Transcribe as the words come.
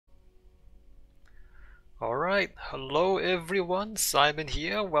Alright, hello everyone, Simon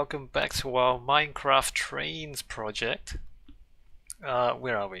here. Welcome back to our Minecraft Trains project.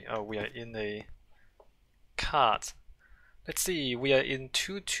 Where are we? Oh, we are in a cart. Let's see, we are in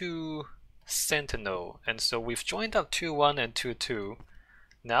 2.2 Sentinel, and so we've joined up 2.1 and 2.2.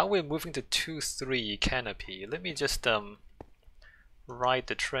 Now we're moving to 2.3 Canopy. Let me just ride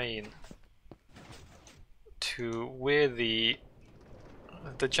the train to where the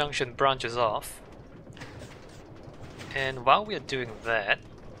junction branches off. And while we are doing that,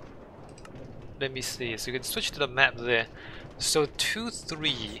 let me see, so you can switch to the map there. So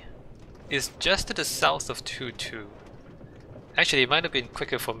 2.3 is just to the south of 2.2. Actually, it might have been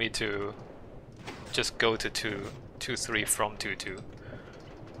quicker for me to just go to 2.3 from 2.2.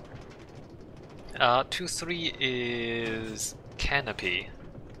 2.3 is Canopy.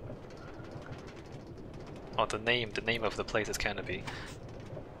 Or the name of the place is Canopy.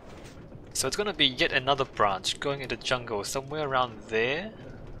 So it's gonna be yet another branch going into jungle somewhere around there.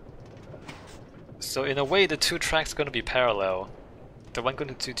 So in a way the two tracks are gonna be parallel. The one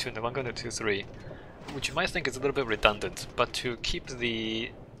going to 2.2 and the one going to 2.3. Which you might think is a little bit redundant, but to keep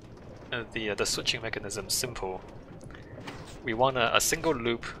the switching mechanism simple, we want a single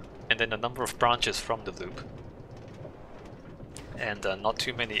loop and then a number of branches from the loop. And not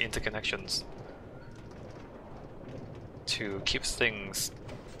too many interconnections to keep things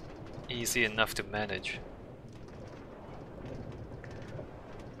easy enough to manage.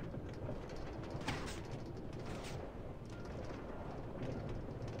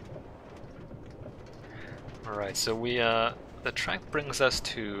 Alright, so the track brings us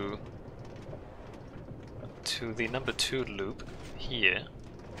to the number 2 loop here.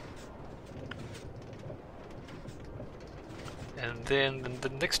 And then the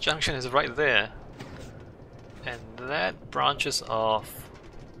next junction is right there. And that branches off.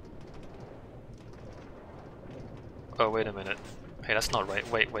 Oh, wait a minute. Hey, that's not right.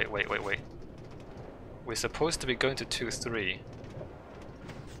 Wait. We're supposed to be going to 2.3.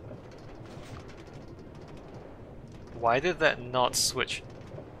 Why did that not switch?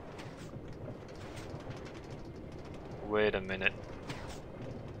 Wait a minute.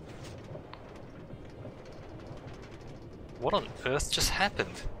 What on earth just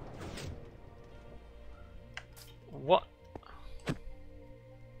happened? What?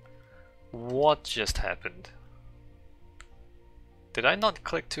 What just happened? Did I not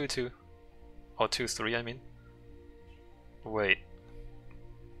click 2.2? Or 2.3 I mean? Wait.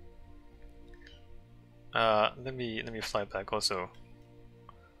 Let me fly back also.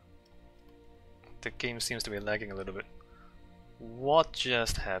 The game seems to be lagging a little bit. What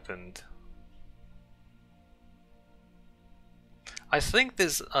just happened? I think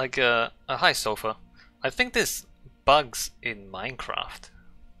there's like a hi Sofa. I think there's bugs in Minecraft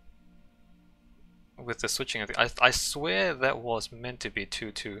with the switching of the, I swear that was meant to be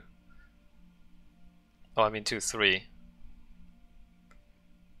 2.2. Oh, I mean 2.3.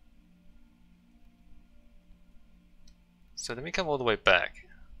 So let me come all the way back.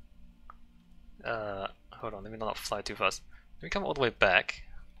 Hold on, let me not fly too fast. Let me come all the way back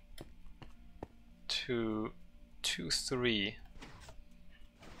to 2.3.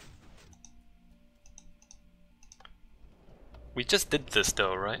 We just did this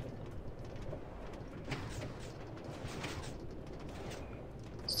though, right?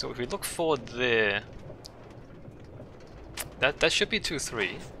 So if we look forward there, that should be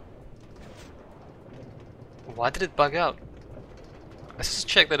 2.3. Why did it bug out? Let's just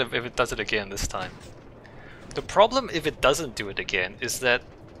check that if it does it again this time. The problem if it doesn't do it again is that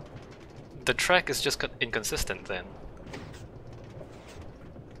the track is just inconsistent then.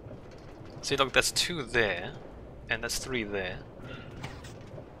 See, look, that's 2 there, and that's 3 there.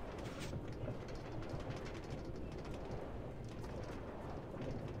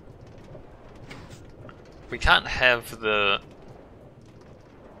 We can't have the...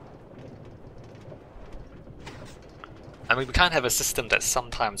 I mean, we can't have a system that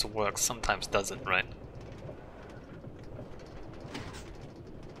sometimes works, sometimes doesn't, right?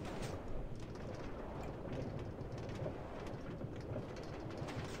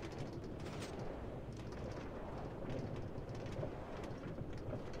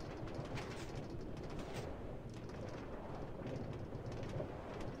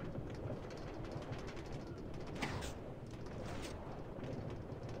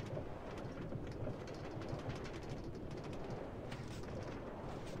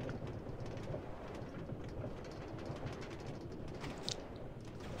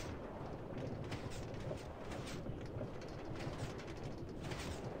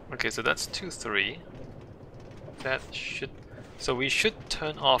 Okay, so that's 2.3. That should... So we should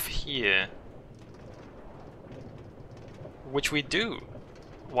turn off here Which we do.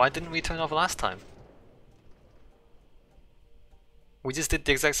 Why didn't we turn off last time? We just did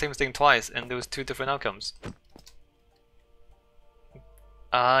the exact same thing twice and there was two different outcomes.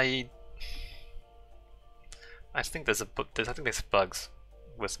 I think there's bugs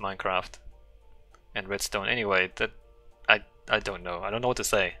with Minecraft and Redstone. Anyway, that I don't know. I don't know what to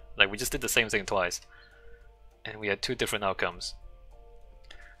say. Like, we just did the same thing twice and we had two different outcomes.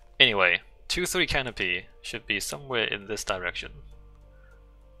 Anyway, 2-3 Canopy should be somewhere in this direction.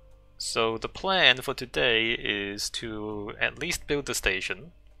 So the plan for today is to at least build the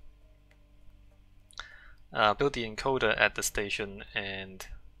station, build the encoder at the station, and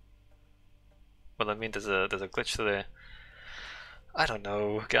well, I mean, there's a glitch there. I don't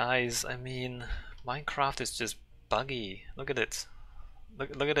know, guys. I mean, Minecraft is just buggy. Look at it.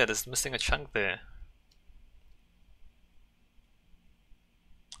 Look at it. It's missing a chunk there.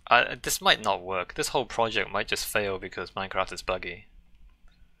 This might not work. This whole project might just fail because Minecraft is buggy.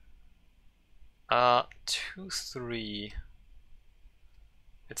 2-3.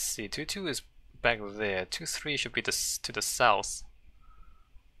 Let's see. 2-2 is back there. 2-3 should be to the south.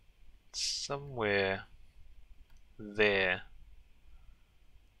 Somewhere there.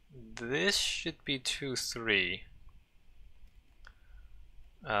 This should be 2-3.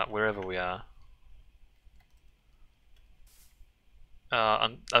 Wherever we are.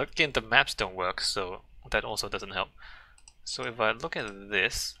 Again, the maps don't work, so that also doesn't help. So if I look at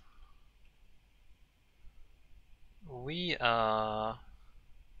this, we are...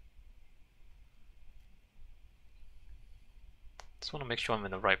 Just want to make sure I'm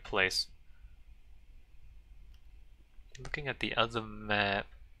in the right place. Looking at the other map.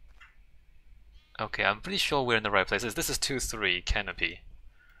 Okay, I'm pretty sure we're in the right places. This is 2-3 Canopy.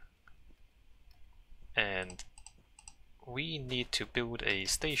 And we need to build a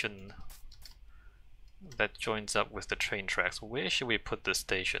station that joins up with the train tracks. Where should we put the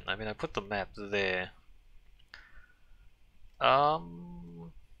station? I mean, I put the map there.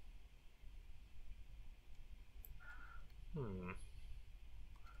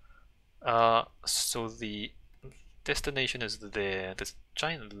 So the destination is there. This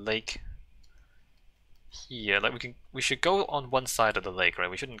giant lake here. Like, we should go on one side of the lake, right?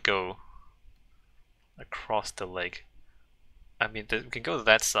 We shouldn't go across the lake. I mean, we can go to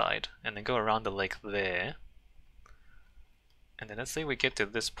that side and then go around the lake there. And then let's say we get to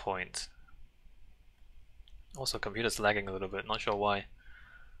this point. Also, computer's lagging a little bit, not sure why.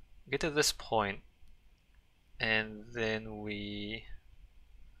 Get to this point, and then we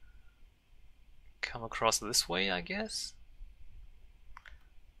come across this way, I guess?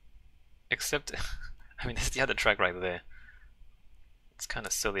 Except, I mean, there's the other track right there. It's kind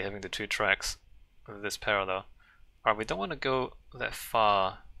of silly having the two tracks with this parallel. Alright, we don't want to go that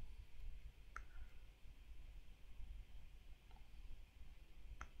far.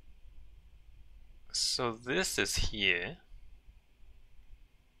 So this is here.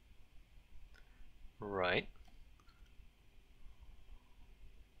 Right.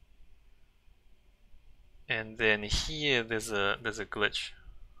 And then here there's a glitch.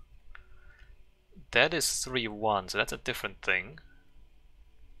 That is 3-1, so that's a different thing.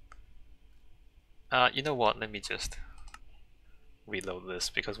 You know what, let me just reload this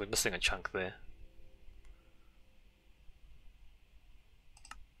because we're missing a chunk there.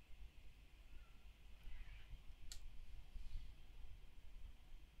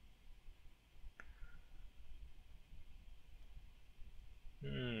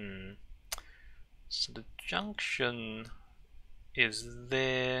 So the junction is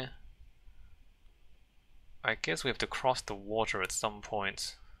there. I guess we have to cross the water at some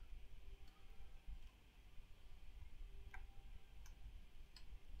point.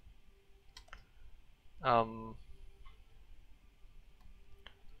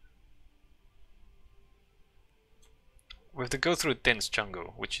 We have to go through a dense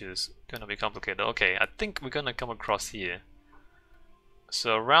jungle, which is gonna be complicated. Okay, I think we're gonna come across here.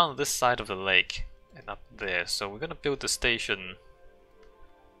 So around this side of the lake and up there. So we're gonna build the station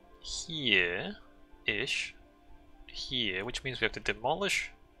here-ish. Here, which means we have to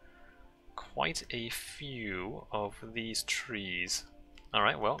demolish quite a few of these trees.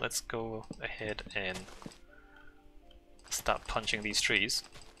 Alright, well, let's go ahead and start punching these trees.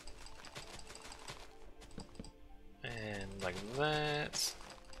 And like that.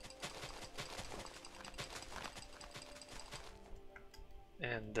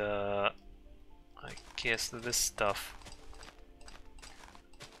 And I guess this stuff.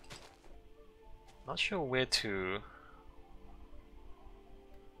 Not sure where to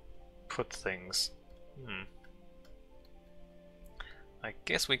put things. I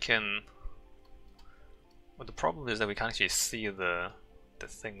guess we can But the problem is that we can't actually see the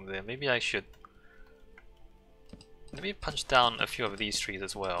thing there. Maybe I should... Let me punch down a few of these trees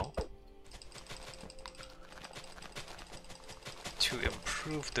as well to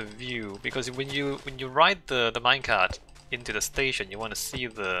improve the view, because when you ride the minecart into the station, you want to see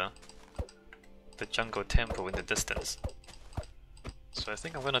the jungle temple in the distance. So I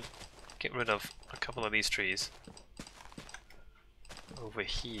think I'm gonna get rid of a couple of these trees over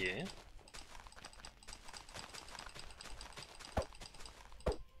here.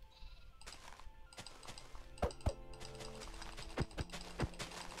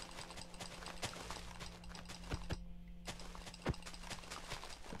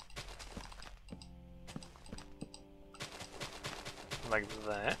 Like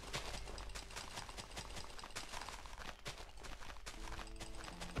that.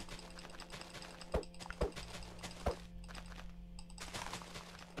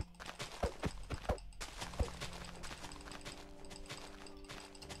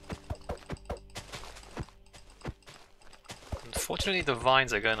 Unfortunately, the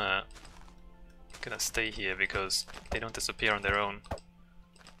vines are gonna stay here because they don't disappear on their own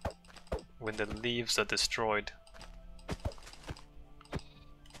when the leaves are destroyed.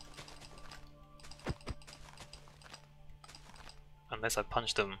 Unless I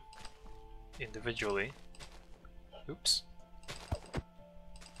punch them individually. Oops.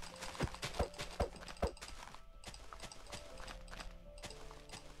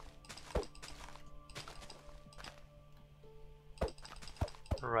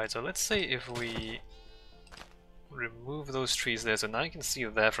 Right, so let's say if we remove those trees there, so now you can see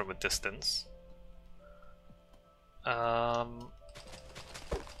that from a distance. And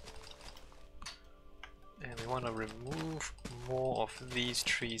we want to remove more of these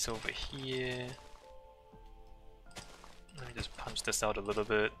trees over here. Let me just punch this out a little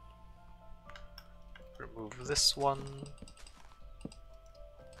bit. Remove this one.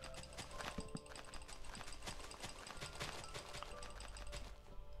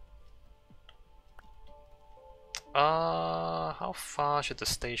 How far should the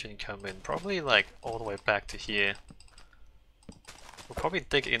station come in? Probably like all the way back to here. We'll probably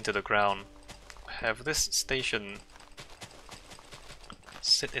dig into the ground. Have this station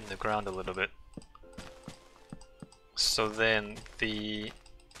sit in the ground a little bit. So then the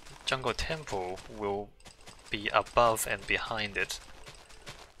jungle temple will be above and behind it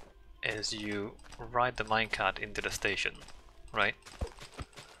as you ride the minecart into the station, right?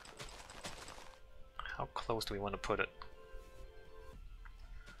 How close do we want to put it?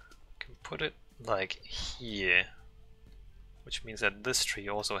 We can put it like here, which means that this tree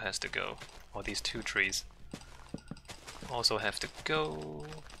also has to go, or these two trees also have to go.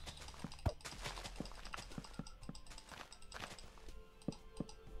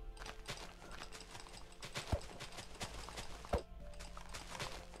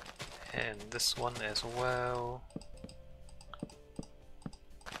 And this one as well.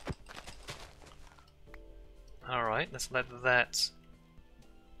 Alright, let's let that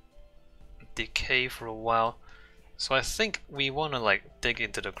decay for a while. So I think we want to like dig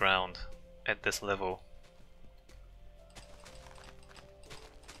into the ground at this level.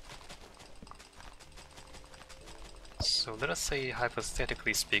 So let us say,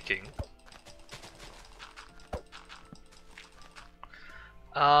 hypothetically speaking,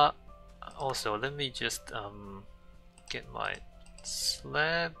 also let me just get my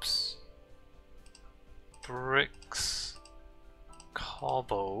slabs, bricks,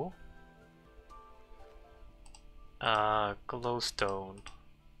 cobble, glowstone.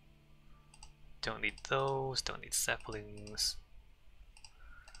 Don't need those, don't need saplings.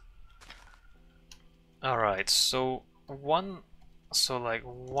 Alright, so like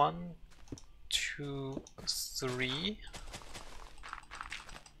 1, 2, 3.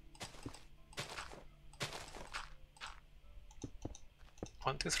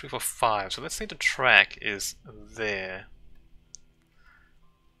 One, two, three, four, 5. So let's say the track is there,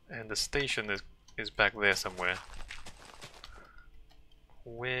 and the station is back there somewhere.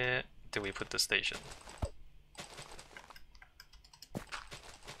 Where do we put the station?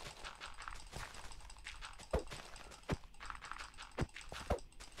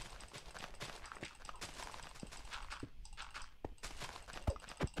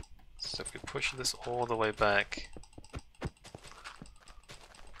 So if we push this all the way back,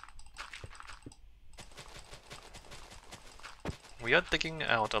 we are digging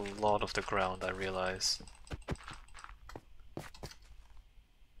out a lot of the ground, I realize.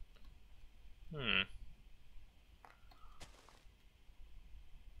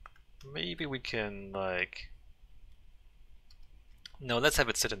 Maybe we can like... No, let's have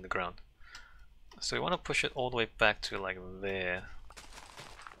it sit in the ground. So we want to push it all the way back to like there.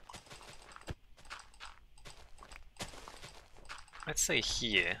 Let's say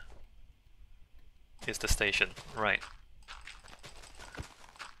here is the station, right?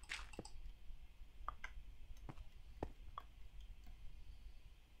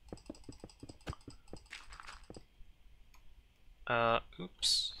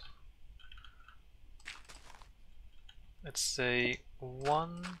 Oops. Let's say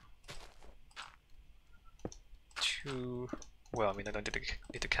 1, 2. Well, I mean, I don't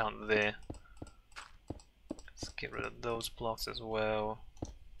need to count there. Let's get rid of those blocks as well.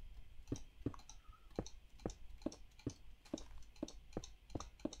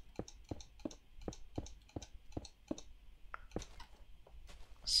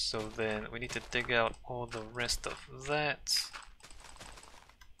 So then we need to dig out all the rest of that.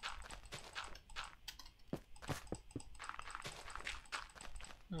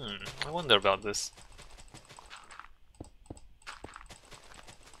 I wonder about this.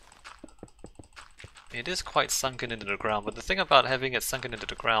 It is quite sunken into the ground, but the thing about having it sunken into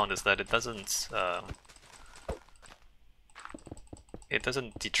the ground is that it doesn't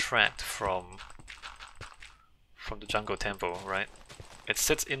detract from the jungle tempo, right? It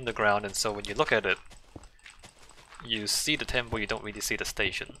sits in the ground, and so when you look at it, you see the temple, you don't really see the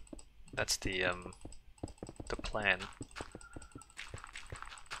station. That's the plan.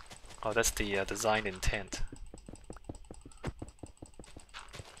 Oh, that's the design intent.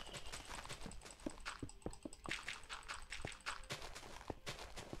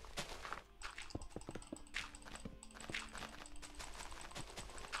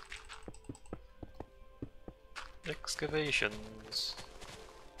 Excavations.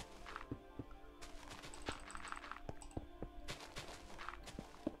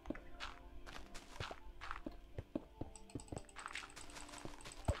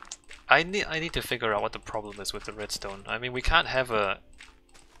 I need to figure out what the problem is with the redstone. I mean, we can't have a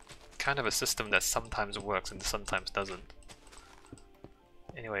kind of a system that sometimes works and sometimes doesn't.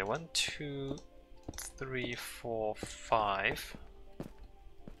 Anyway, 1, 2, 3, 4, 5.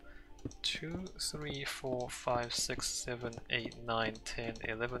 2, 3, 4, 5, 6, 7, 8, 9, 10,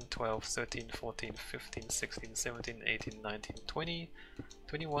 11, 12, 13, 14, 15, 16, 17, 18, 19, 20,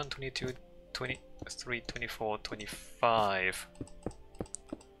 21, 22, 23, 24, 25.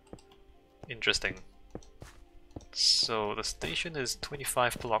 Interesting. So the station is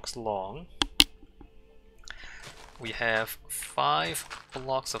 25 blocks long. We have 5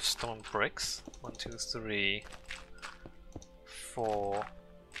 blocks of stone bricks. 1, 2, 3, 4,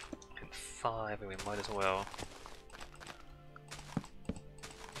 and 5, and we might as well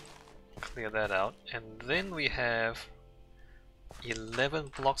clear that out. And then we have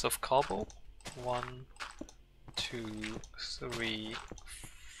 11 blocks of cobble. 1, 2, 3,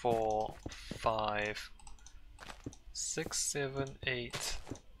 4, 5, 6, 7, 8,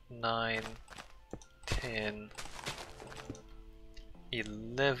 9, 10,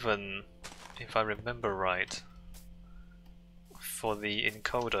 11, if I remember right, for the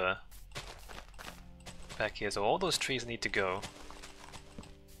encoder back here. So all those trees need to go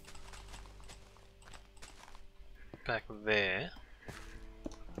back there.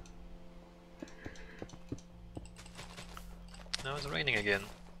 Now it's raining again.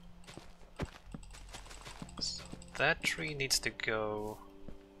 So that tree needs to go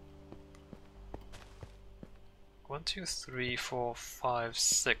 1, 2, 3, 4, 5,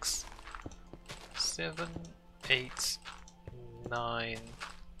 6, 7, 8, 9,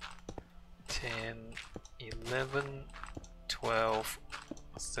 10, 11, 12,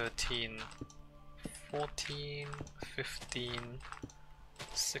 13, 14, 15,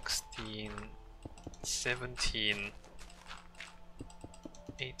 16, 17,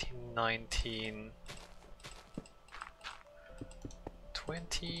 18, 19,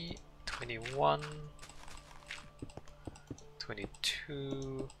 20, 21,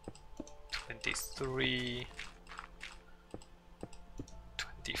 22, 23,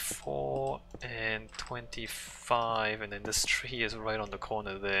 24, and 25, and then this tree is right on the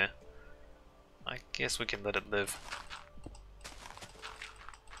corner there. I guess we can let it live.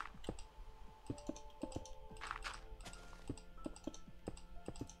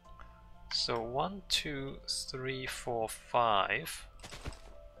 So 1, 2, 3, 4, 5,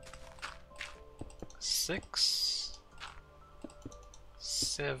 6,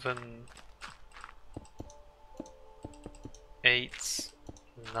 7, 8,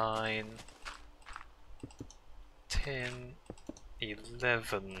 9, 10,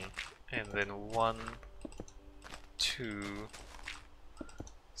 11, and then 1, 2,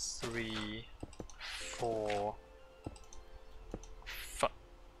 3, 4, 5.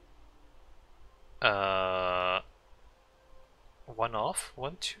 One off.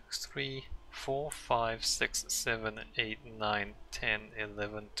 1, 2, 3, 4, 5, 6, 7, 8, 9, 10,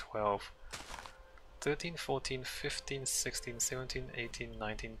 11, 12, 13, 14, 15, 16, 17, 18,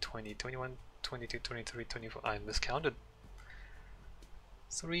 19, 20, 21, 22, 23, 24. I miscounted.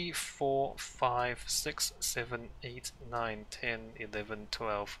 3, 4, 5, 6, 7, 8, 9, 10, 11,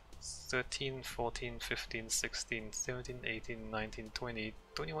 12, 13, 14, 15, 16, 17, 18, 19, 20,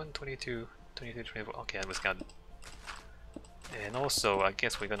 21, 22, 23, 24. Okay, I miscounted. And also, I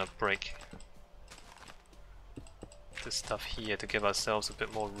guess we're gonna break this stuff here to give ourselves a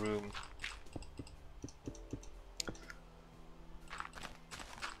bit more room.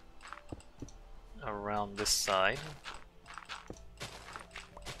 Around this side.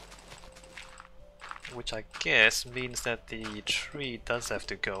 Which I guess means that the tree does have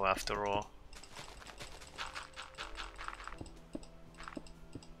to go after all.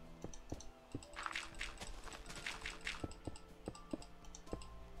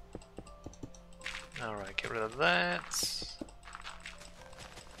 Alright, get rid of that.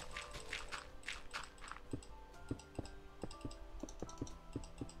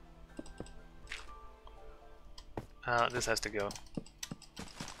 This has to go.